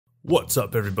What's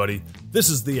up, everybody? This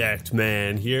is the Act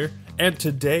Man here, and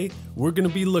today we're going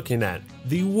to be looking at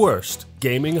the worst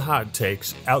gaming hot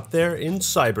takes out there in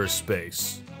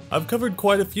cyberspace. I've covered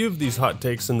quite a few of these hot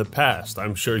takes in the past.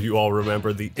 I'm sure you all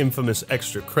remember the infamous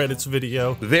extra credits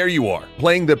video. There you are,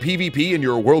 playing the PvP in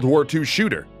your World War II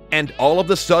shooter, and all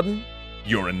of a sudden,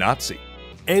 you're a Nazi.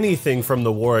 Anything from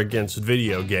the war against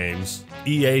video games.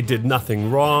 EA did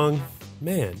nothing wrong.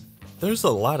 Man, there's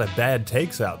a lot of bad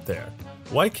takes out there.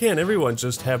 Why can't everyone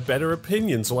just have better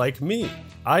opinions like me?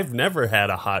 I've never had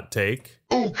a hot take.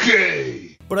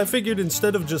 Okay! But I figured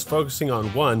instead of just focusing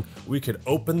on one, we could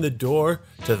open the door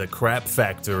to the crap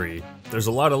factory. There's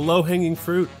a lot of low-hanging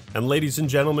fruit, and ladies and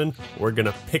gentlemen, we're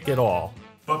gonna pick it all.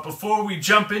 But before we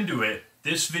jump into it,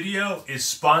 this video is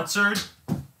sponsored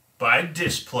by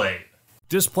Displate.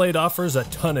 Displate offers a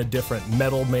ton of different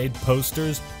metal-made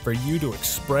posters for you to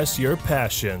express your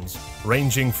passions,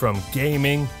 ranging from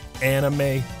gaming,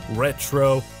 anime,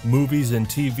 retro, movies and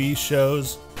TV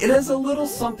shows. It has a little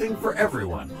something for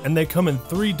everyone. And they come in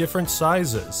 3 different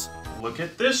sizes. Look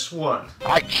at this one.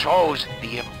 I chose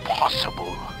the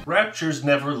impossible. Rapture's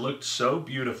never looked so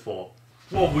beautiful.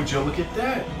 Well, would you look at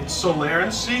that? It's Solaire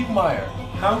and Siegmeyer.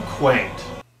 How quaint.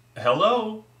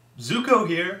 Hello, Zuko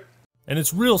here. And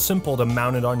it's real simple to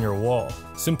mount it on your wall.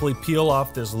 Simply peel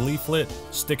off this leaflet,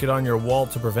 stick it on your wall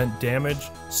to prevent damage,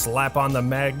 slap on the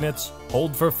magnets,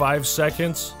 hold for 5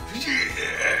 seconds,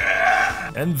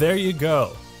 and there you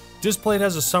go. Displate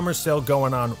has a summer sale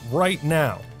going on right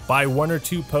now. Buy 1 or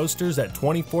 2 posters at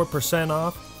 24%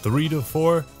 off, 3 to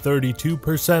 4,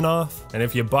 32% off, and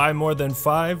if you buy more than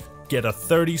 5, get a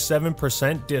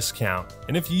 37% discount.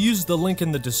 And if you use the link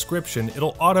in the description,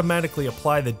 it'll automatically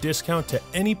apply the discount to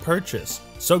any purchase.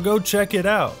 So go check it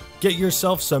out. Get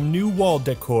yourself some new wall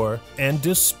decor and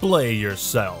display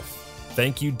yourself.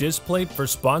 Thank you, Displate, for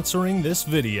sponsoring this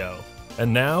video.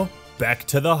 And now, back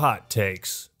to the hot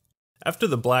takes. After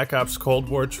the Black Ops Cold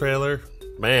War trailer,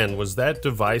 man, was that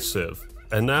divisive.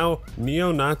 And now,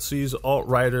 neo-Nazis,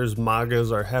 alt-righters,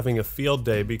 MAGAs are having a field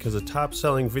day because a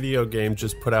top-selling video game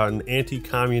just put out an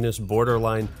anti-communist,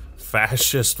 borderline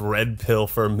fascist red pill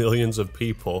for millions of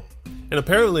people. And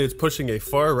apparently it's pushing a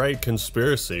far-right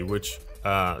conspiracy, which,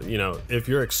 if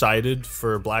you're excited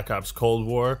for Black Ops Cold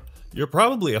War, you're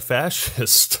probably a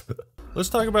fascist. Let's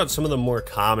talk about some of the more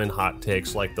common hot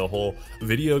takes, like the whole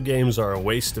video games are a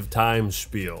waste of time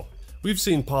spiel. We've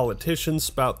seen politicians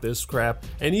spout this crap,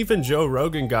 and even Joe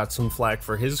Rogan got some flack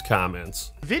for his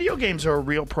comments. Video games are a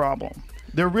real problem.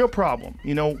 They're a real problem.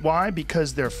 You know why?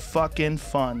 Because they're fucking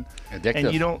fun. Addictive.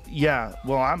 And you don't,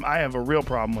 I have a real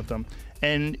problem with them.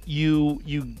 And you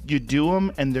do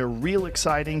them, and they're real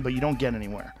exciting, but you don't get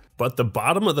anywhere. But the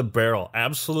bottom of the barrel,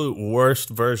 absolute worst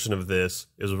version of this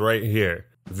is right here.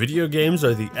 Video games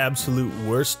are the absolute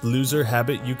worst loser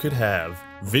habit you could have.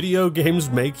 Video games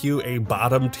make you a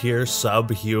bottom-tier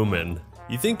subhuman.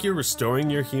 You think you're restoring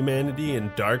your humanity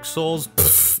in Dark Souls?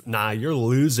 Pfft, nah, you're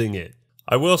losing it.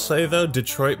 I will say though,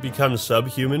 Detroit Become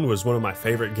Subhuman was one of my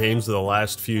favorite games of the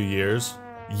last few years.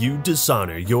 You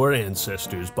dishonor your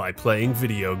ancestors by playing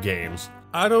video games.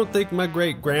 I don't think my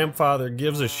great-grandfather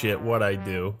gives a shit what I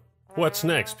do. What's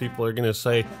next? People are gonna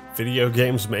say video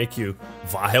games make you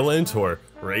violent or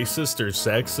racist or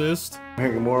sexist? I'm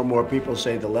hearing more and more people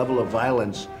say the level of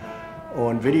violence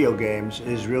on video games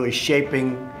is really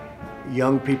shaping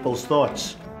young people's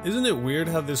thoughts. Isn't it weird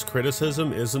how this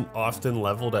criticism isn't often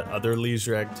leveled at other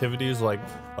leisure activities? Like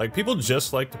people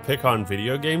just like to pick on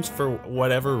video games for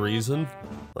whatever reason.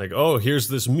 Like, oh, here's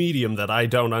this medium that I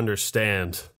don't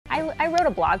understand. I wrote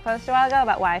a blog post a while ago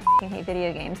about why I f***ing hate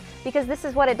video games, because this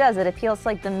is what it does. It appeals to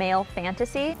like the male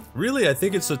fantasy. Really, I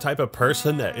think it's the type of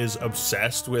person that is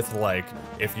obsessed with, like,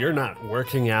 if you're not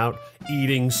working out,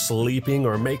 eating, sleeping,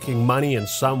 or making money in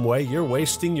some way, you're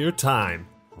wasting your time.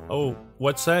 Oh,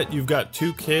 what's that? You've got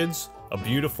 2 kids, a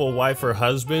beautiful wife or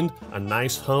husband, a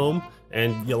nice home,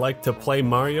 and you like to play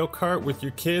Mario Kart with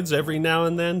your kids every now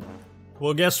and then?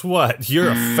 Well, guess what?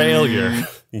 You're a failure,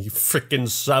 you freaking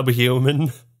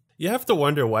subhuman. You have to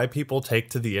wonder why people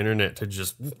take to the internet to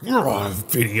just,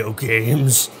 video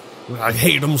games. I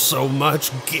hate them so much,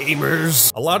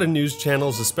 gamers. A lot of news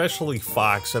channels, especially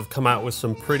Fox, have come out with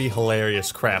some pretty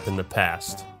hilarious crap in the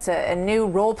past. It's a new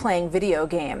role-playing video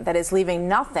game that is leaving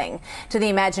nothing to the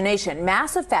imagination.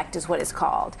 Mass Effect is what it's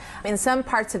called. In some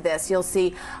parts of this, you'll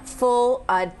see full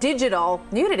digital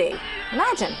nudity.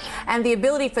 Imagine. And the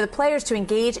ability for the players to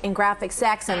engage in graphic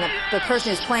sex, and the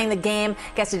person who's playing the game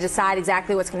gets to decide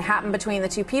exactly what's going to happen between the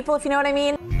 2 people, if you know what I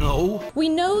mean. No. We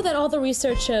know that all the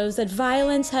research shows that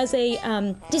violence has a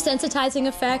desensitizing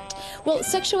effect. Well,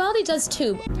 sexuality does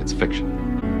too. It's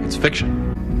fiction. It's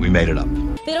fiction. We made it up.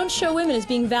 They don't show women as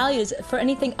being valued for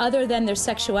anything other than their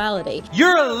sexuality.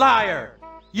 You're a liar!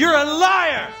 You're a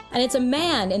liar! And it's a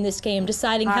man in this game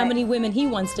deciding how many women he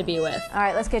wants to be with. All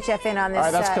right, let's get Jeff in on this. All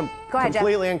right, that's go ahead,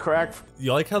 completely Jeff. incorrect.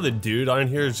 You like how the dude on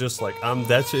here is just like,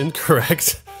 that's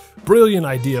incorrect. Brilliant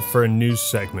idea for a news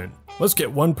segment. Let's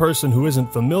get one person who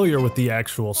isn't familiar with the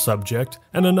actual subject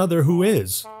and another who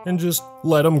is, and just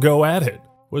let them go at it.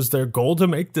 Was their goal to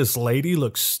make this lady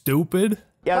look stupid?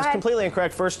 Yeah, it's completely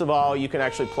incorrect. First of all, you can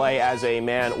actually play as a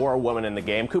man or a woman in the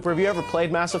game. Cooper, have you ever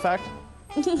played Mass Effect?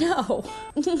 No.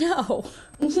 You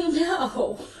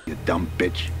dumb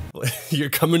bitch. You're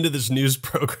coming to this news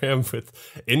program with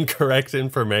incorrect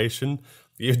information.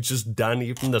 You've just done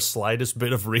even the slightest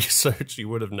bit of research. You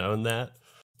would have known that.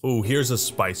 Ooh, here's a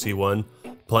spicy one.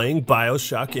 Playing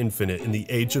BioShock Infinite in the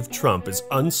age of Trump is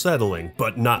unsettling,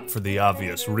 but not for the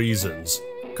obvious reasons.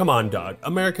 Come on, dog.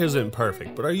 America isn't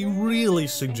perfect, but are you really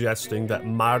suggesting that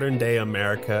modern-day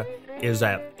America is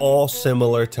at all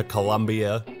similar to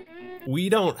Colombia? We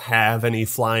don't have any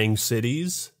flying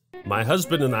cities. My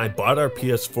husband and I bought our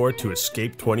PS4 to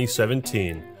escape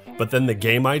 2017, but then the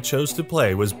game I chose to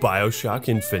play was BioShock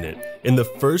Infinite in the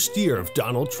first year of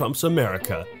Donald Trump's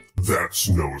America. That's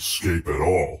no escape at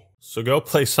all. So go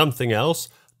play something else?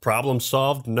 Problem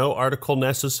solved, no article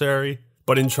necessary?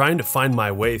 But in trying to find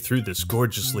my way through this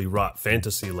gorgeously wrought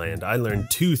fantasy land, I learned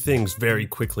two things very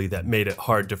quickly that made it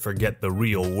hard to forget the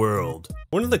real world.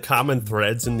 One of the common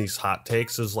threads in these hot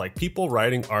takes is like people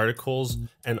writing articles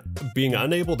and being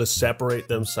unable to separate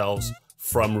themselves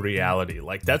from reality.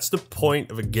 Like that's the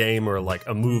point of a game or like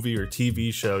a movie or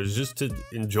TV show, is just to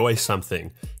enjoy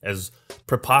something. As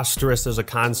preposterous as a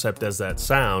concept as that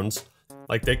sounds,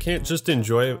 like they can't just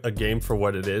enjoy a game for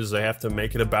what it is. They have to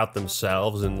make it about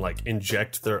themselves and like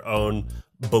inject their own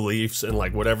beliefs and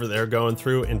like whatever they're going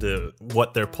through into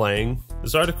what they're playing.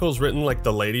 This article is written like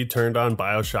the lady turned on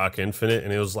BioShock Infinite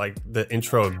and it was like the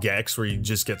intro of Gex where you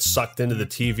just get sucked into the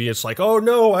TV. It's like, oh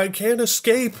no, I can't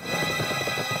escape.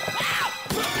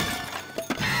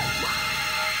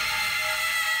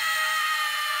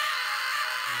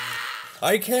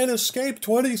 I can't escape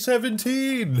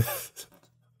 2017.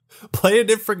 Play a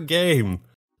different game.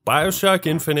 BioShock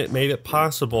Infinite made it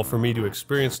possible for me to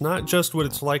experience not just what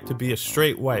it's like to be a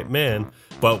straight white man,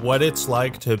 but what it's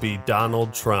like to be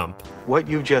Donald Trump. What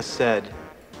you just said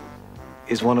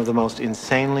is one of the most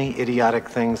insanely idiotic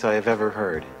things I have ever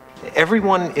heard.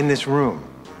 Everyone in this room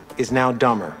is now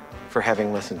dumber for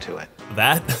having listened to it.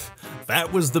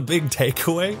 That was the big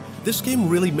takeaway. This game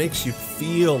really makes you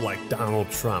feel like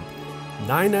Donald Trump.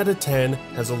 9 out of 10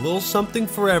 has a little something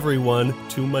for everyone,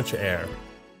 too much air.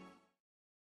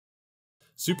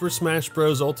 Super Smash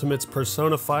Bros. Ultimate's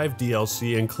Persona 5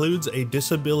 DLC includes a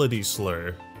disability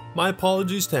slur. My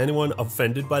apologies to anyone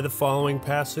offended by the following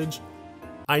passage.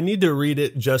 I need to read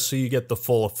it just so you get the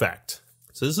full effect.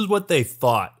 So this is what they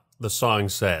thought the song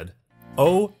said.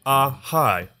 Oh,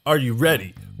 hi, are you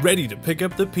ready? Ready to pick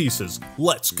up the pieces.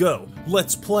 Let's go.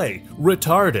 Let's play.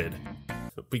 Retarded.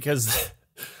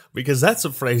 Because that's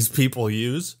a phrase people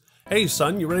use. Hey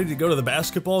son, you ready to go to the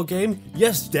basketball game?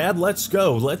 Yes dad, let's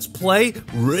go. Let's play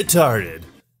retarded.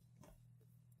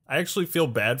 I actually feel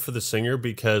bad for the singer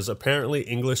because apparently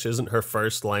English isn't her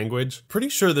first language. Pretty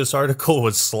sure this article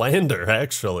was slander,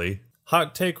 actually.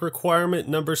 Hot take requirement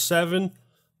number 7,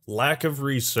 lack of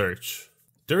research.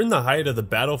 During the height of the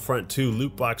Battlefront 2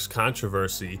 loot box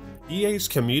controversy, EA's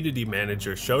community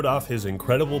manager showed off his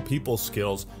incredible people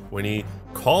skills when he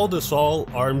called us all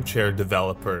armchair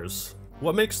developers.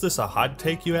 What makes this a hot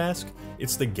take, you ask?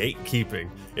 It's the gatekeeping.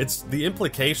 It's the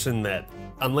implication that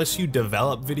unless you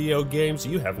develop video games,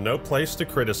 you have no place to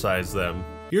criticize them.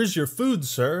 Here's your food,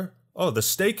 sir. Oh, the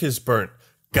steak is burnt.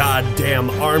 Goddamn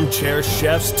armchair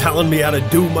chefs telling me how to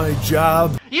do my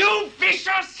job. You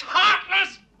vicious,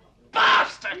 heartless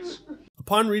bastards!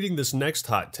 Upon reading this next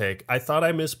hot take, I thought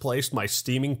I misplaced my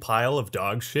steaming pile of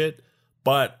dog shit,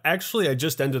 but actually I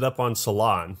just ended up on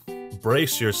Salon.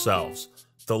 Brace yourselves.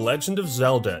 The Legend of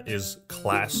Zelda is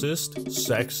classist,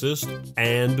 sexist,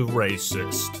 and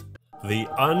racist. The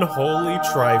unholy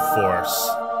Triforce.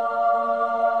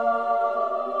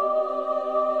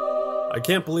 I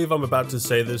can't believe I'm about to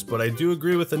say this, but I do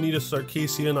agree with Anita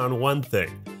Sarkeesian on one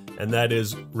thing, and that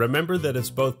is, remember that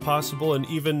it's both possible and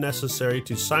even necessary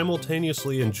to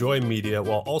simultaneously enjoy media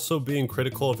while also being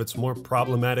critical of its more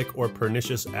problematic or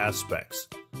pernicious aspects.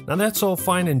 Now that's all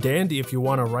fine and dandy if you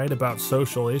want to write about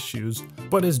social issues,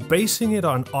 but is basing it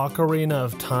on Ocarina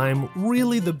of Time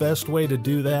really the best way to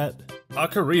do that?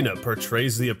 Ocarina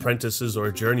portrays the apprentices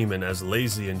or journeymen as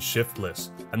lazy and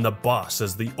shiftless, and the boss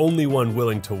as the only one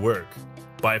willing to work.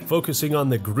 By focusing on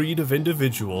the greed of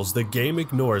individuals, the game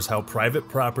ignores how private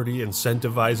property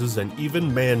incentivizes and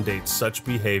even mandates such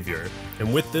behavior.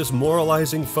 And with this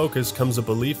moralizing focus comes a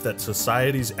belief that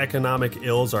society's economic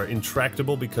ills are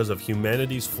intractable because of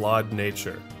humanity's flawed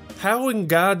nature. How in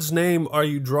God's name are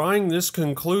you drawing this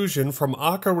conclusion from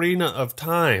Ocarina of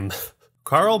Time?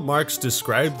 Karl Marx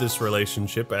described this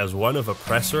relationship as one of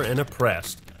oppressor and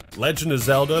oppressed. Legend of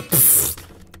Zelda? Pfft.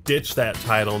 Ditch that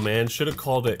title, man. Should have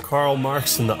called it Karl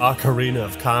Marx and the Ocarina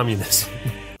of Communism.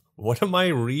 What am I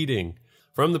reading?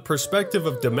 From the perspective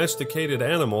of domesticated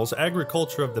animals,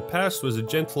 agriculture of the past was a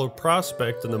gentler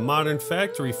prospect than the modern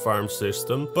factory farm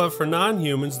system, but for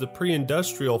non-humans, the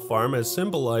pre-industrial farm, as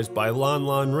symbolized by Lon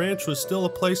Lon Ranch, was still a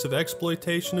place of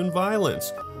exploitation and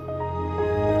violence.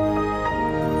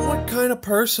 What kind of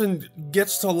person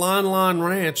gets to Lon Lon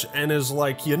Ranch and is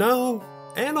like, you know,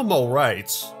 animal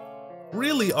rights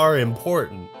really are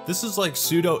important? This is like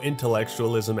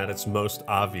pseudo-intellectualism at its most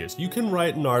obvious. You can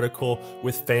write an article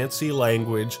with fancy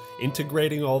language,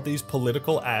 integrating all these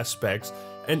political aspects,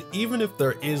 and even if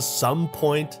there is some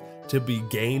point to be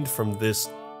gained from this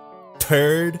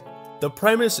turd, the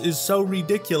premise is so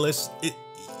ridiculous,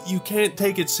 you can't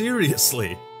take it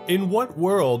seriously. In what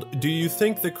world do you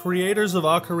think the creators of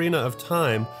Ocarina of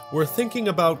Time were thinking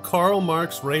about Karl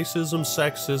Marx racism,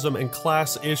 sexism, and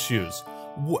class issues?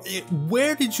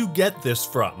 Where did you get this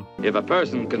from? If a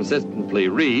person consistently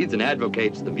reads and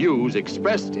advocates the views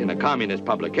expressed in a communist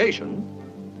publication,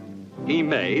 he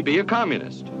may be a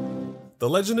communist. The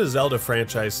Legend of Zelda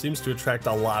franchise seems to attract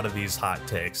a lot of these hot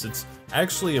takes. It's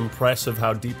actually impressive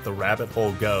how deep the rabbit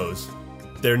hole goes.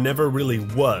 There never really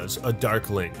was a Dark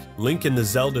Link. Link in the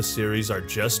Zelda series are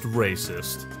just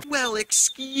racist. Well,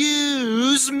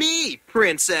 excuse me,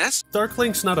 princess. Dark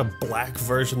Link's not a black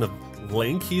version of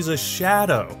Link, he's a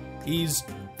shadow. He's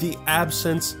the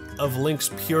absence of Link's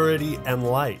purity and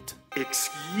light.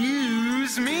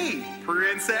 Excuse me,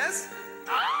 princess?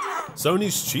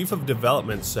 Sony's chief of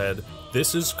development said,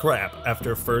 "This is crap,"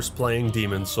 after first playing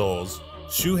Demon's Souls.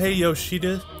 Shuhei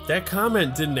Yoshida, that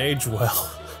comment didn't age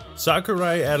well.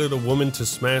 Sakurai added a woman to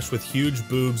Smash with huge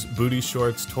boobs, booty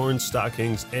shorts, torn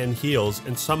stockings, and heels,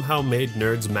 and somehow made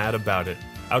nerds mad about it.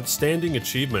 Outstanding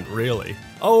achievement, really.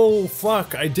 Oh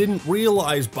fuck, I didn't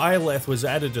realize Byleth was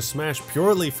added to Smash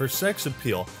purely for sex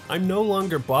appeal. I'm no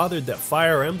longer bothered that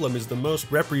Fire Emblem is the most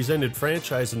represented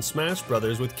franchise in Smash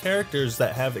Bros. With characters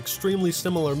that have extremely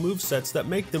similar movesets that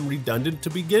make them redundant to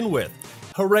begin with.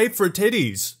 Hooray for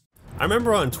titties! I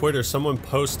remember on Twitter someone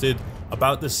posted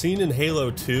about the scene in Halo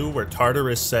 2 where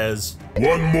Tartarus says,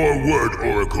 "One more word,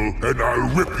 Oracle, and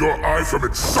I'll rip your eye from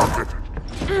its socket."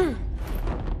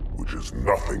 Which is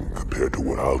nothing compared to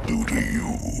what I'll do to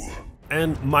you.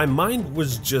 And my mind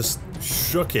was just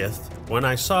shooketh when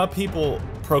I saw people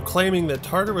proclaiming that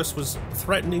Tartarus was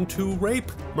threatening to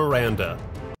rape Miranda.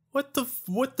 What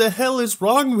the hell is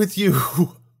wrong with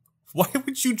you? Why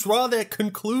would you draw that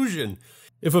conclusion?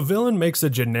 If a villain makes a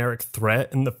generic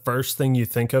threat and the first thing you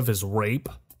think of is rape,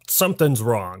 something's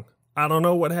wrong. I don't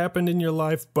know what happened in your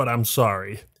life, but I'm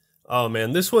sorry. Oh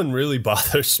man, this one really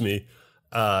bothers me.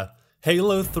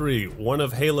 Halo 3, one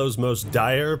of Halo's most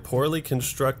dire, poorly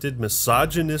constructed,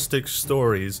 misogynistic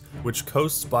stories, which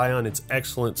coasts by on its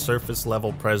excellent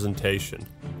surface-level presentation.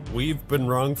 We've been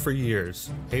wrong for years.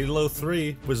 Halo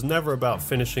 3 was never about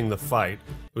finishing the fight,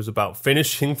 it was about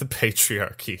finishing the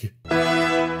patriarchy.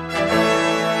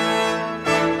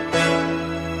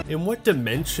 In what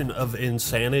dimension of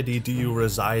insanity do you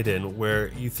reside in where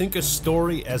you think a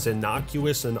story as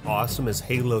innocuous and awesome as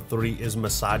Halo 3 is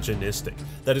misogynistic,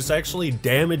 that it's actually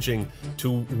damaging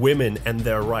to women and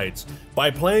their rights?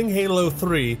 By playing Halo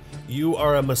 3, you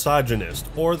are a misogynist,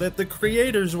 or that the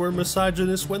creators were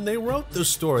misogynists when they wrote the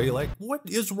story. Like, what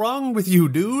is wrong with you,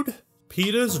 dude?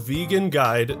 PETA's Vegan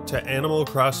Guide to Animal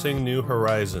Crossing New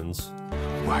Horizons.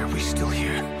 Why are we still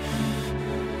here?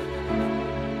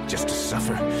 Just to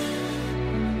suffer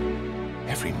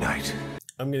every night.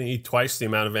 I'm gonna eat twice the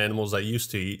amount of animals I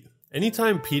used to eat.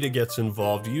 Anytime PETA gets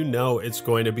involved, you know it's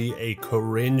going to be a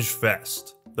cringe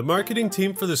fest. The marketing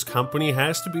team for this company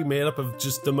has to be made up of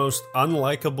just the most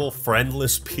unlikable,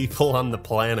 friendless people on the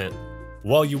planet.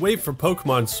 While you wait for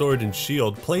Pokemon Sword and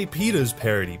Shield, play PETA's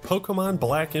parody, Pokemon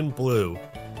Black and Blue.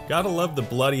 Gotta love the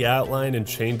bloody outline and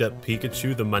chained up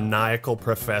Pikachu, the maniacal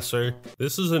professor.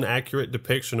 This is an accurate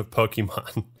depiction of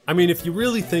Pokemon. I mean, if you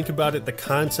really think about it, the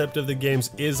concept of the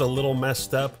games is a little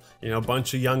messed up. You know, a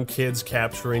bunch of young kids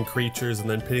capturing creatures and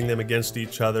then pitting them against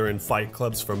each other in fight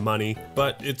clubs for money.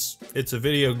 But it's a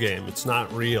video game, it's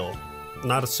not real.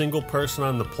 Not a single person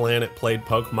on the planet played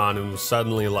Pokemon and was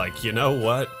suddenly like, you know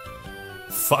what?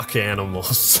 Fuck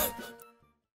animals.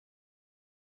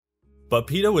 But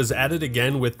PETA was at it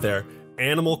again with their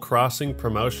Animal Crossing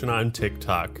promotion on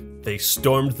TikTok. They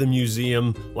stormed the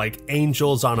museum like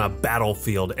angels on a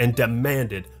battlefield and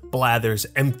demanded Blathers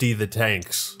empty the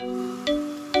tanks.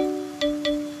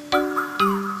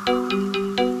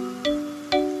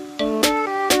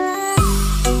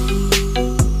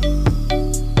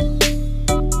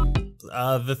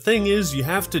 The thing is, you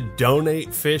have to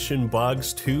donate fish and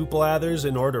bugs to Blathers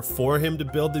in order for him to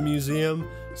build the museum.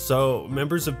 So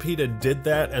members of PETA did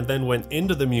that and then went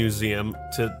into the museum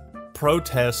to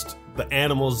protest the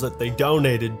animals that they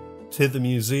donated to the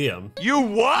museum. You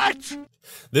what?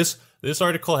 This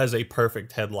article has a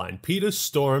perfect headline. PETA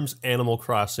storms Animal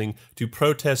Crossing to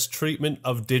protest treatment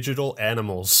of digital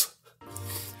animals.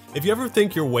 If you ever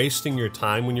think you're wasting your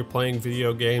time when you're playing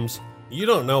video games, you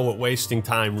don't know what wasting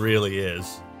time really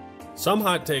is. Some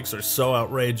hot takes are so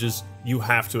outrageous, you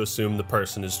have to assume the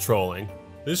person is trolling.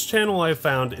 This channel I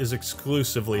found is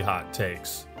exclusively hot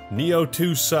takes. Neo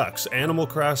 2 sucks, Animal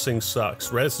Crossing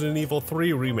sucks, Resident Evil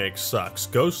 3 Remake sucks,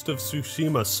 Ghost of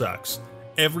Tsushima sucks.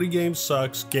 Every game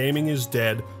sucks, gaming is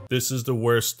dead, this is the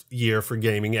worst year for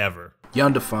gaming ever.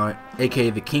 Yon Defiant, aka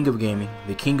the king of gaming,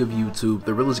 the king of YouTube,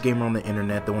 the realest gamer on the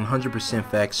internet, the 100%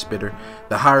 fact spitter,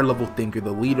 the higher level thinker,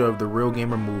 the leader of the real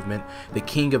gamer movement, the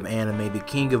king of anime, the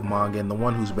king of manga, and the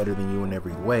one who's better than you in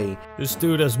every way. This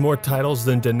dude has more titles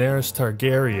than Daenerys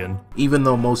Targaryen. Even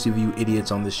though most of you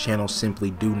idiots on this channel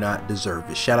simply do not deserve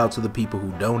it. Shout out to the people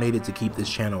who donated to keep this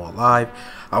channel alive.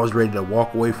 I was ready to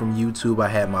walk away from YouTube. I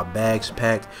had my bags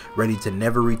packed, ready to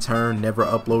never return, never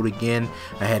upload again.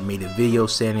 I had made a video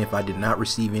saying if I did not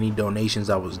receive any donations,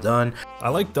 I was done. I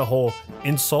like the whole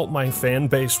insult my fan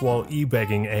base while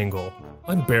e-begging angle.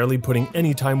 I'm barely putting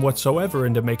any time whatsoever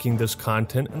into making this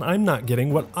content, and I'm not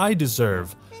getting what I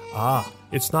deserve. Ah,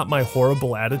 it's not my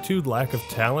horrible attitude, lack of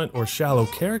talent, or shallow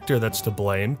character that's to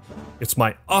blame. It's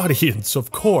my audience,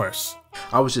 of course.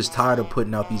 I was just tired of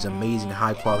putting out these amazing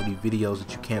high quality videos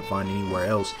that you can't find anywhere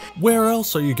else. Where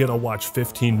else are you gonna watch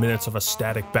 15 minutes of a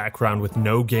static background with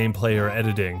no gameplay or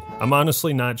editing? I'm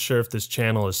honestly not sure if this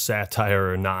channel is satire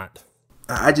or not.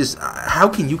 How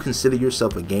can you consider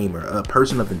yourself a gamer, a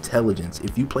person of intelligence,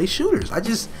 if you play shooters?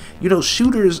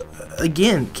 Shooters,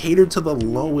 again, cater to the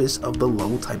lowest of the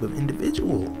low type of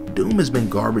individual. Doom has been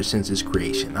garbage since its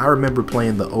creation. I remember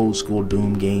playing the old school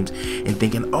Doom games and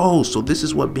thinking, oh, so this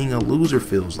is what being a loser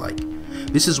feels like.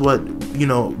 This is what,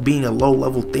 being a low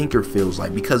level thinker feels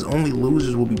like, because only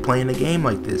losers will be playing a game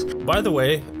like this. By the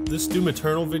way, this Doom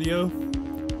Eternal video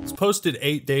was posted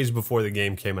 8 days before the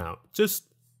game came out. Just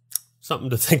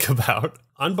something to think about.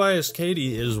 Unbiased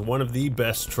Katie is one of the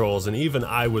best trolls, and even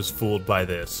I was fooled by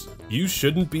this. You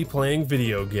shouldn't be playing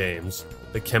video games.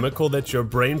 The chemical that your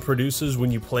brain produces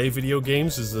when you play video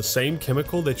games is the same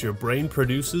chemical that your brain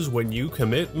produces when you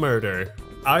commit murder.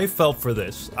 I fell for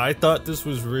this. I thought this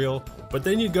was real, but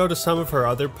then you go to some of her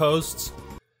other posts.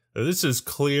 This is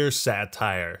clear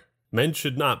satire. Men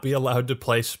should not be allowed to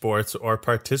play sports or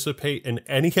participate in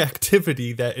any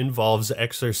activity that involves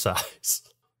exercise.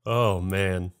 Oh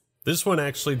man. This one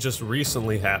actually just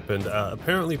recently happened.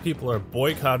 Apparently people are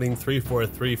boycotting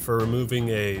 343 for removing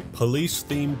a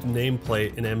police-themed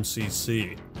nameplate in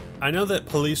MCC. I know that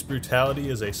police brutality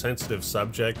is a sensitive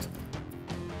subject,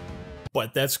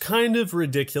 but that's kind of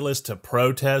ridiculous to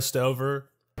protest over.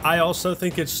 I also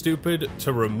think it's stupid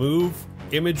to remove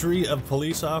imagery of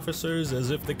police officers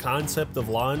as if the concept of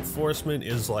law enforcement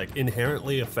is like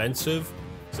inherently offensive.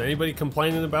 Is anybody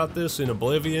complaining about this in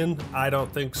oblivion? I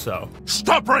don't think so.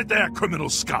 Stop right there, criminal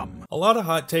scum! A lot of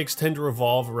hot takes tend to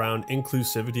revolve around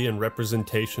inclusivity and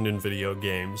representation in video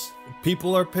games.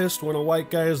 People are pissed when a white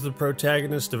guy is the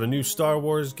protagonist of a new Star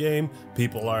Wars game.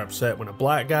 People are upset when a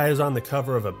black guy is on the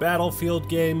cover of a Battlefield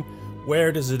game.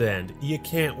 Where does it end? You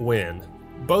can't win.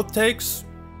 Both takes,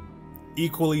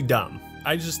 equally dumb.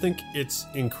 I just think it's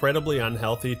incredibly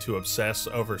unhealthy to obsess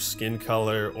over skin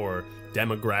color or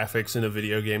demographics in a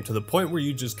video game to the point where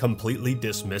you just completely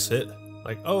dismiss it.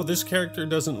 Like, oh, this character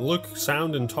doesn't look,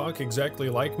 sound, and talk exactly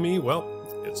like me? Well,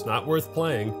 it's not worth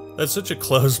playing. That's such a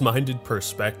closed-minded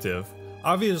perspective.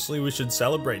 Obviously, we should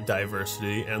celebrate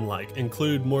diversity and,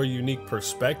 include more unique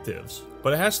perspectives,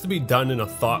 but it has to be done in a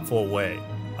thoughtful way.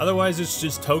 Otherwise, it's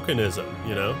just tokenism,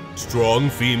 you know?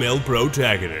 Strong female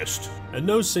protagonist. And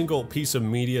no single piece of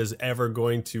media is ever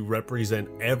going to represent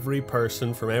every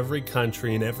person from every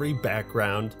country and every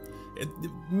background.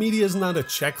 Media is not a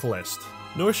checklist,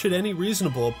 nor should any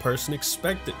reasonable person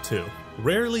expect it to.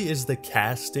 Rarely is the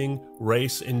casting,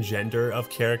 race, and gender of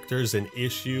characters an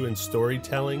issue in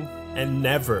storytelling, and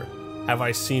never have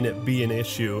I seen it be an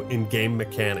issue in game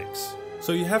mechanics.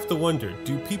 So you have to wonder,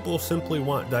 do people simply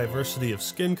want diversity of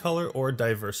skin color or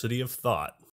diversity of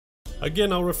thought?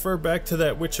 Again, I'll refer back to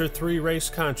that Witcher 3 race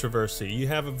controversy. You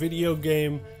have a video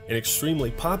game, an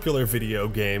extremely popular video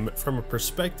game, from a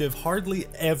perspective hardly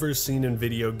ever seen in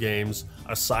video games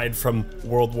aside from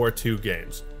World War II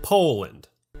games. Poland.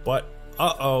 But,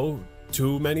 uh-oh,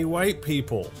 too many white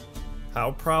people.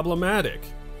 How problematic.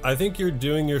 I think you're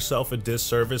doing yourself a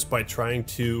disservice by trying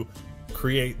to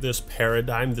create this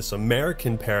paradigm, this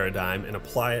American paradigm, and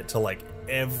apply it to like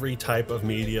every type of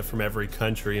media from every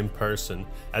country in person,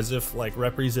 as if like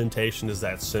representation is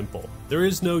that simple. There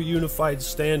is no unified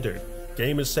standard.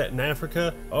 Game is set in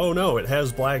Africa? Oh no, it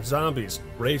has black zombies.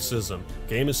 Racism.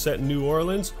 Game is set in New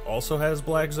Orleans? Also has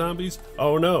black zombies?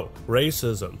 Oh no,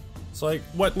 racism. It's like,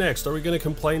 what next? Are we going to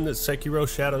complain that Sekiro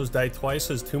Shadows Die Twice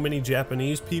has too many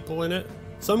Japanese people in it?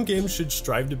 Some games should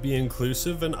strive to be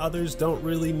inclusive and others don't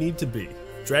really need to be.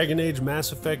 Dragon Age,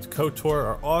 Mass Effect, KOTOR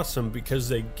are awesome because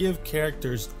they give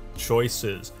characters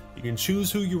choices. You can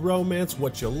choose who you romance,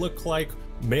 what you look like,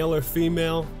 male or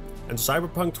female, and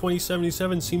Cyberpunk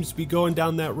 2077 seems to be going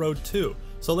down that road too.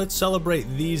 So let's celebrate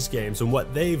these games and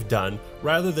what they've done,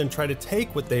 rather than try to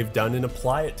take what they've done and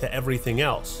apply it to everything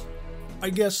else.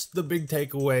 I guess the big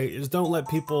takeaway is don't let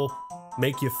people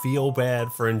make you feel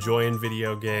bad for enjoying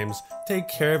video games. Take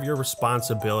care of your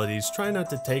responsibilities. Try not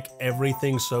to take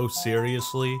everything so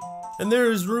seriously. And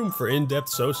there is room for in-depth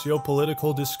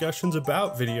socio-political discussions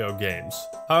about video games.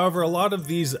 However, a lot of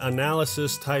these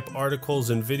analysis-type articles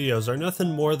and videos are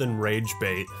nothing more than rage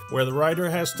bait, where the writer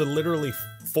has to literally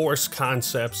force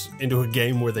concepts into a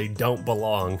game where they don't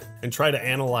belong, and try to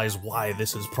analyze why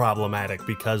this is problematic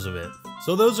because of it.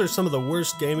 So those are some of the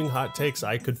worst gaming hot takes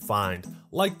I could find.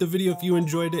 Like the video if you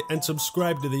enjoyed it, and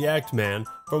subscribe to The Act Man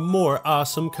for more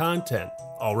awesome content.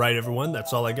 Alright everyone,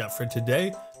 that's all I got for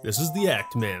today. This is The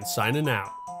Act Man signing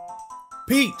out.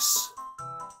 Peace!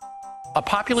 A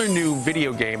popular new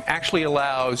video game actually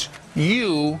allows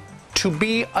you to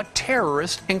be a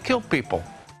terrorist and kill people.